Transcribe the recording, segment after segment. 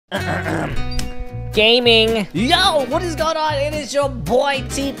Gaming. Yo, what is going on? It is your boy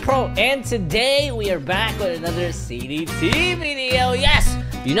T-Pro, and today we are back with another CDT video. Yes,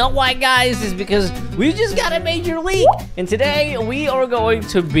 you know why, guys? Is because we just got a major leak, and today we are going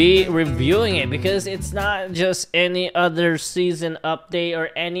to be reviewing it because it's not just any other season update or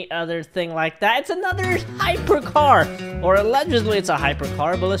any other thing like that. It's another hypercar, or allegedly it's a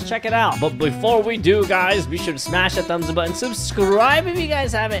hypercar, but let's check it out. But before we do, guys, be sure to smash that thumbs up button, subscribe if you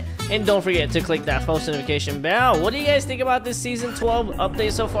guys haven't, and don't forget to click that post notification bell. What do you guys think about this season 12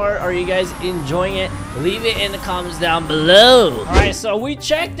 update so far? Are you guys enjoying it? Leave it in the comments down below. All right, so we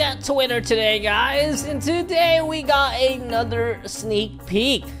checked that Twitter today, guys, and today we got another sneak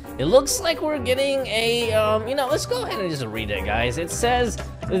peek. It looks like we're getting a, let's go ahead and just read it, guys. It says,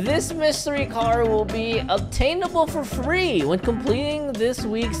 this mystery car will be obtainable for free when completing this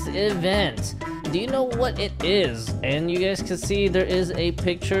week's event. Do you know what it is? And you guys can see there is a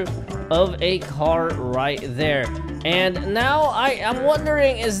picture of a car right there. And now I'm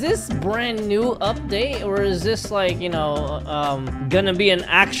wondering, is this brand new update, or is this like, gonna be an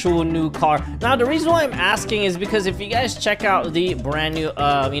actual new car? Now, the reason why I'm asking is because if you guys check out the brand new,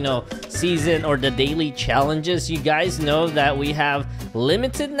 season or the daily challenges, you guys know that we have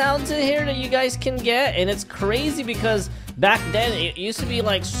limited now to here that you guys can get, and it's crazy because back then it used to be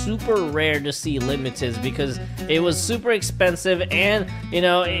like super rare to see limiteds because it was super expensive and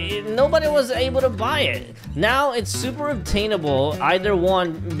nobody was able to buy it. Now it's super obtainable, either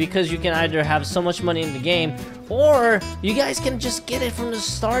one, because you can either have so much money in the game or you guys can just get it from the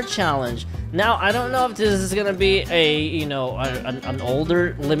star challenge. Now, I don't know if this is gonna be a an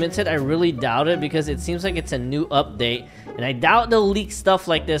older limited. I really doubt it because it seems like it's a new update, and I doubt they'll leak stuff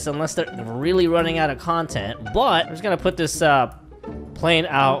like this unless they're really running out of content. But I'm just gonna put this plane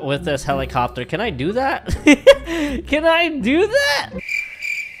out with this helicopter. Can I do that? Can I do that?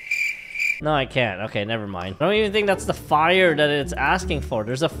 No, I can't. Okay, never mind. I don't even think that's the fire that it's asking for.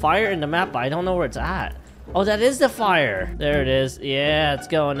 There's a fire in the map, but I don't know where it's at. Oh, that is the fire. There it is. Yeah, it's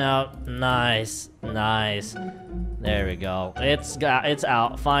going out. Nice, nice. There we go. It's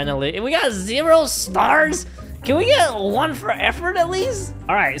out finally. And we got 0 stars. Can we get 1 for effort at least?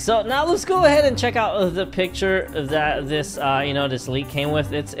 All right, so now let's go ahead and check out the picture that this this leak came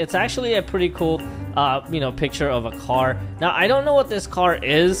with. It's actually a pretty cool picture of a car. Now, I don't know what this car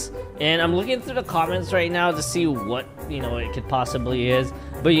is, and I'm looking through the comments right now to see what it could possibly is.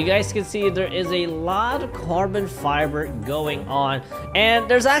 But you guys can see there is a lot of carbon fiber going on, and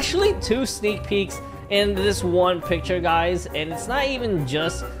there's actually 2 sneak peeks in this one picture, guys, and it's not even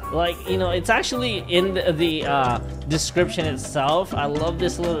just like, it's actually in the description itself. I love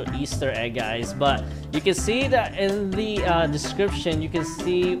this little Easter egg, guys, but you can see that in the description, you can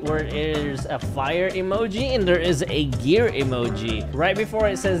see where there's a fire emoji and there is a gear emoji. Right before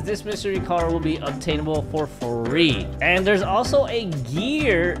it says this mystery car will be obtainable for free. And there's also a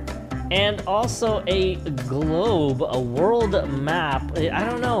gear and also a globe, a world map. I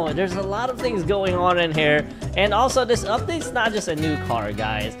don't know, there's a lot of things going on in here. And also, this update's not just a new car,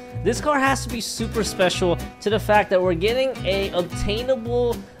 guys. This car has to be super special to the fact that we're getting a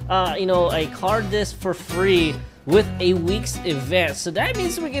obtainable, a car disc for free with a week's event. So that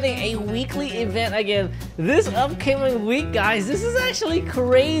means we're getting a weekly event again this upcoming week, guys. This is actually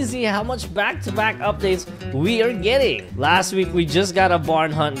crazy how much back-to-back updates we are getting. Last week we just got a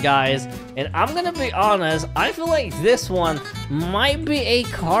barn hunt, guys, and I'm gonna be honest, I feel like this one might be a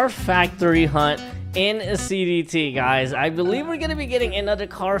car factory hunt in a CDT, guys. I believe we're gonna be getting another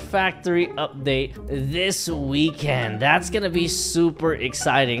car factory update this weekend. That's gonna be super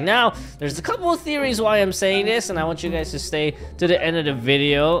exciting. Now, there's a couple of theories why I'm saying this, and I want you guys to stay to the end of the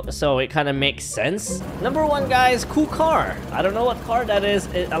video so it kind of makes sense. Number 1, guys, cool car. I don't know what car that is.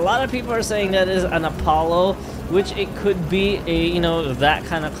 A lot of people are saying that is an Apollo, which it could be a, that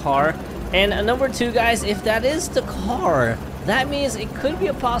kind of car. And number 2, guys, if that is the car, that means it could be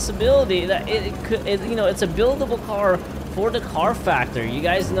a possibility that it's a buildable car for the car factory. You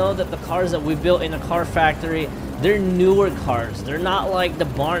guys know that the cars that we built in the car factory, they're newer cars. They're not like the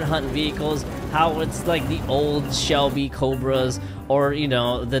barn hunt vehicles, how it's like the old Shelby Cobras or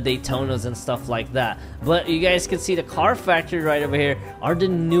the Daytonas and stuff like that. But you guys can see the car factory right over here are the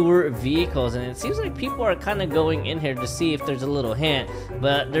newer vehicles, and it seems like people are kind of going in here to see if there's a little hint,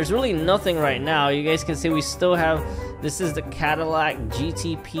 but there's really nothing right now. You guys can see we still have, this is the Cadillac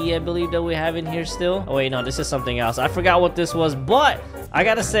GTP, I believe, that we have in here still. Oh wait, no, this is something else. I forgot what this was, but I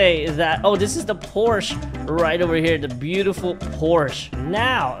gotta say that, oh, this is the Porsche right over here, the beautiful Porsche.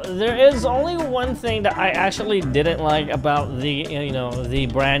 Now, there is only one thing that I actually didn't like about the, you know, the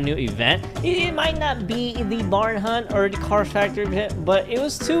brand new event. It might not be the barn hunt or the car factory event, but it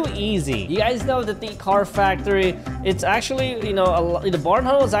was too easy. You guys know that the car factory, it's actually, you know, the barn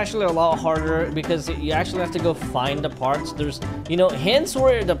hunt was actually a lot harder because you actually have to go find the parts. There's, you know, hints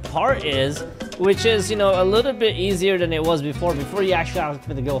where the part is, which is, you know, a little bit easier than it was before. Before you actually have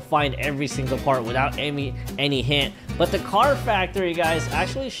to go find every single part without any hint. But the car factory, guys,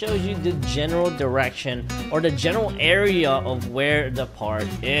 actually shows you the general direction or the general area of where the part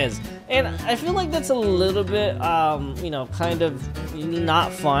is. And I feel like that's a little bit, you know, kind of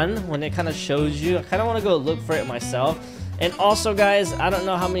not fun when it kind of shows you. I kind of want to go look for it myself. And also, guys, I don't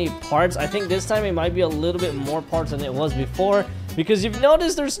know how many parts. I think this time it might be a little bit more parts than it was before, because you've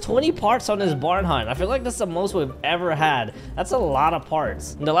noticed there's 20 parts on this barn hunt. I feel like that's the most we've ever had. That's a lot of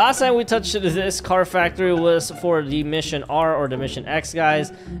parts. And the last time we touched this car factory was for the Mission R or the Mission X,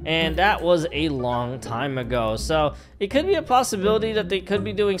 guys, and that was a long time ago. So it could be a possibility that they could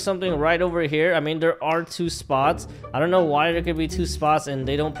be doing something right over here. I mean, there are 2 spots. I don't know why there could be 2 spots and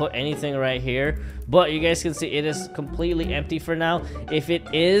they don't put anything right here, but you guys can see it is completely empty for now. If it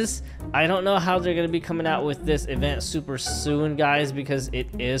is, I don't know how they're going to be coming out with this event super soon, guys, because it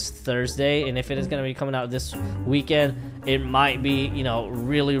is Thursday, and if it is going to be coming out this weekend, it might be, you know,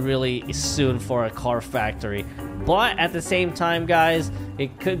 really soon for a car factory. But at the same time, guys,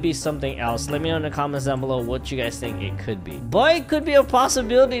 it could be something else. Let me know in the comments down below what you guys think it could be. But it could be a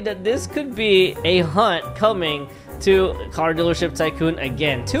possibility that this could be a hunt coming to Car Dealership Tycoon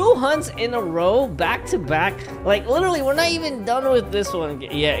again. 2 hunts in a row, back to back. Like, literally, we're not even done with this one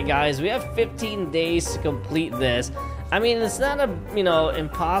yet, guys. We have 15 days to complete this. I mean, it's not a, you know,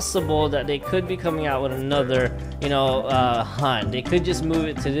 impossible that they could be coming out with another, you know, hunt. They could just move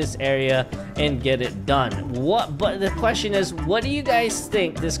it to this area and get it done. But the question is, what do you guys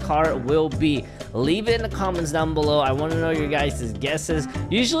think this car will be? Leave it in the comments down below. I want to know your guys' guesses.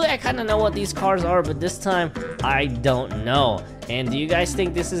 Usually I kind of know what these cars are, but this time I don't know. And do you guys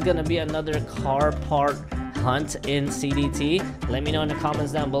think this is going to be another car part hunt in CDT? Let me know in the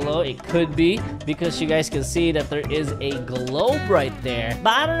comments down below. It could be, because you guys can see that there is a globe right there,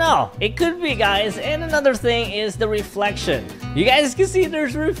 but I don't know, it could be, guys. And another thing is the reflection. You guys can see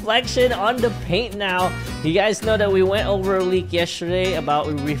there's reflection on the paint now. You guys know that we went over a leak yesterday about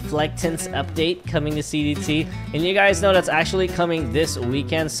a reflectance update coming to CDT, and you guys know that's actually coming this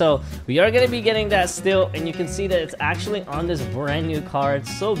weekend. So we are going to be getting that still, and you can see that it's actually on this brand new car.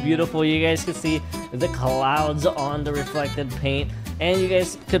 It's so beautiful. You guys can see the clouds on the reflected paint, and you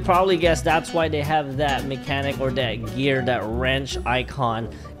guys could probably guess that's why they have that mechanic or that gear, that wrench icon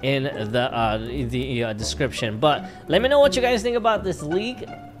in the description. But let me know what you guys think about this leak.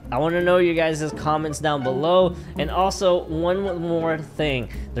 I want to know your guys' comments down below. And also, one more thing.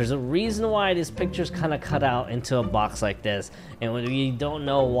 There's a reason why this picture's kind of cut out into a box like this, and we don't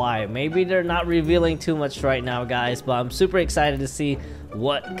know why. Maybe they're not revealing too much right now, guys, but I'm super excited to see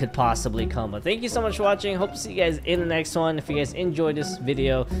what could possibly come. But thank you so much for watching. Hope to see you guys in the next one. If you guys enjoyed this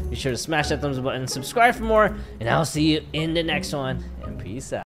video, be sure to smash that thumbs up button, subscribe for more, and I'll see you in the next one, and peace out.